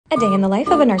A day in the life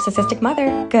of a narcissistic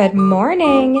mother. Good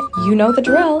morning! You know the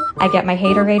drill. I get my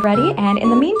haterade ready, and in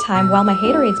the meantime, while my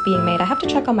haterade's being made, I have to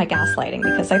check on my gaslighting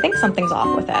because I think something's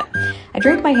off with it. I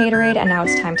drink my haterade, and now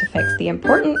it's time to fix the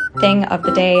important thing of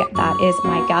the day, that is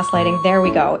my gaslighting. There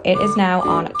we go. It is now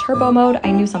on turbo mode.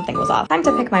 I knew something was off. Time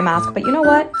to pick my mask, but you know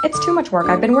what? It's too much work.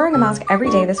 I've been wearing a mask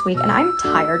every day this week, and I'm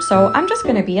tired, so I'm just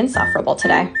gonna be insufferable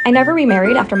today. I never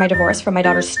remarried after my divorce from my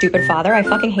daughter's stupid father. I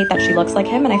fucking hate that she looks like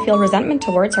him, and I feel resentment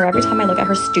towards her every time I look at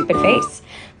her stupid face.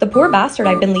 The poor bastard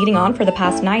I've been leading on for the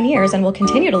past 9 years and will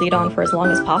continue to lead on for as long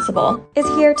as possible is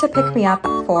here to pick me up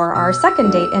for our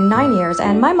second date in 9 years,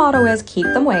 and my motto is keep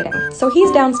them waiting. So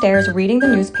he's downstairs reading the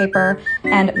newspaper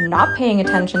and not paying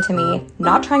attention to me,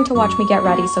 not trying to watch me get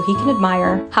ready so he can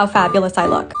admire how fabulous I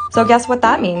look. So guess what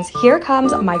that means? Here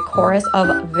comes my chorus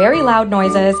of very loud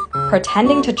noises,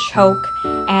 pretending to choke,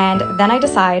 and then I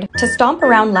decide to stomp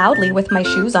around loudly with my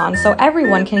shoes on so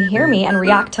everyone can hear me and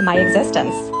react to my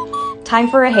existence. Time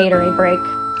for a haterade break.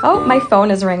 Oh, my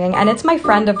phone is ringing, and it's my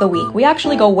friend of the week. We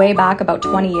actually go way back about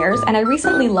 20 years, and I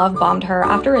recently love bombed her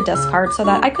after a discard so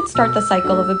that I could start the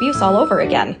cycle of abuse all over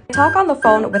again. I talk on the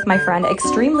phone with my friend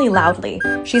extremely loudly.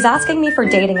 She's asking me for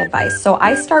dating advice, so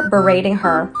I start berating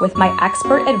her with my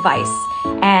expert advice,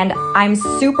 and I'm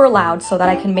super loud so that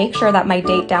I can make sure that my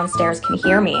date downstairs can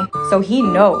hear me, so he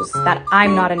knows that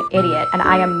I'm not an idiot and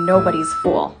I am nobody's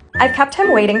fool. I've kept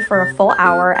him waiting for a full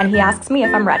hour, and he asks me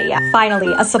if I'm ready.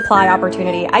 Finally, a supply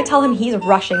opportunity. I tell him he's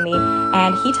rushing me,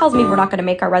 and he tells me we're not going to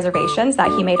make our reservations that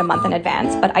he made a month in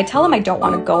advance, but I tell him I don't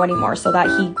want to go anymore so that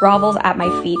he grovels at my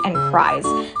feet and cries.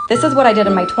 This is what I did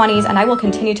in my 20s, and I will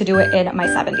continue to do it in my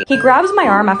 70s. He grabs my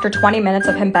arm after 20 minutes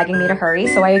of him begging me to hurry,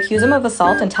 so I accuse him of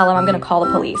assault and tell him I'm going to call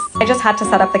the police. I just had to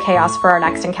set up the chaos for our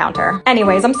next encounter.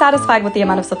 Anyways, I'm satisfied with the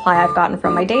amount of supply I've gotten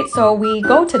from my date, so we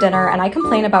go to dinner, and I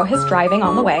complain about his driving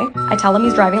on the way. I tell him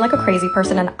he's driving like a crazy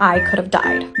person and I could have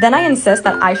died. Then I insist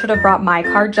that I should have brought my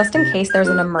car just in case there's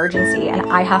an emergency and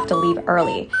I have to leave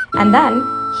early. And then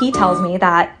he tells me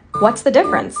that, what's the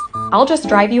difference? I'll just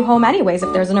drive you home anyways.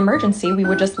 If there's an emergency, we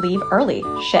would just leave early.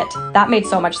 Shit, that made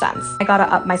so much sense. I gotta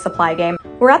up my supply game.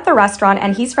 We're at the restaurant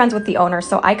and he's friends with the owner,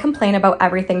 so I complain about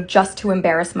everything just to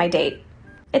embarrass my date.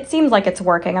 It seems like it's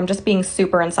working. I'm just being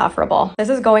super insufferable. This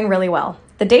is going really well.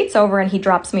 The date's over and he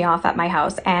drops me off at my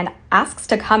house and asks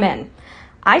to come in.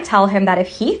 I tell him that if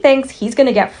he thinks he's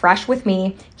gonna get fresh with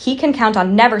me, he can count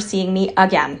on never seeing me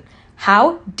again.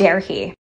 How dare he?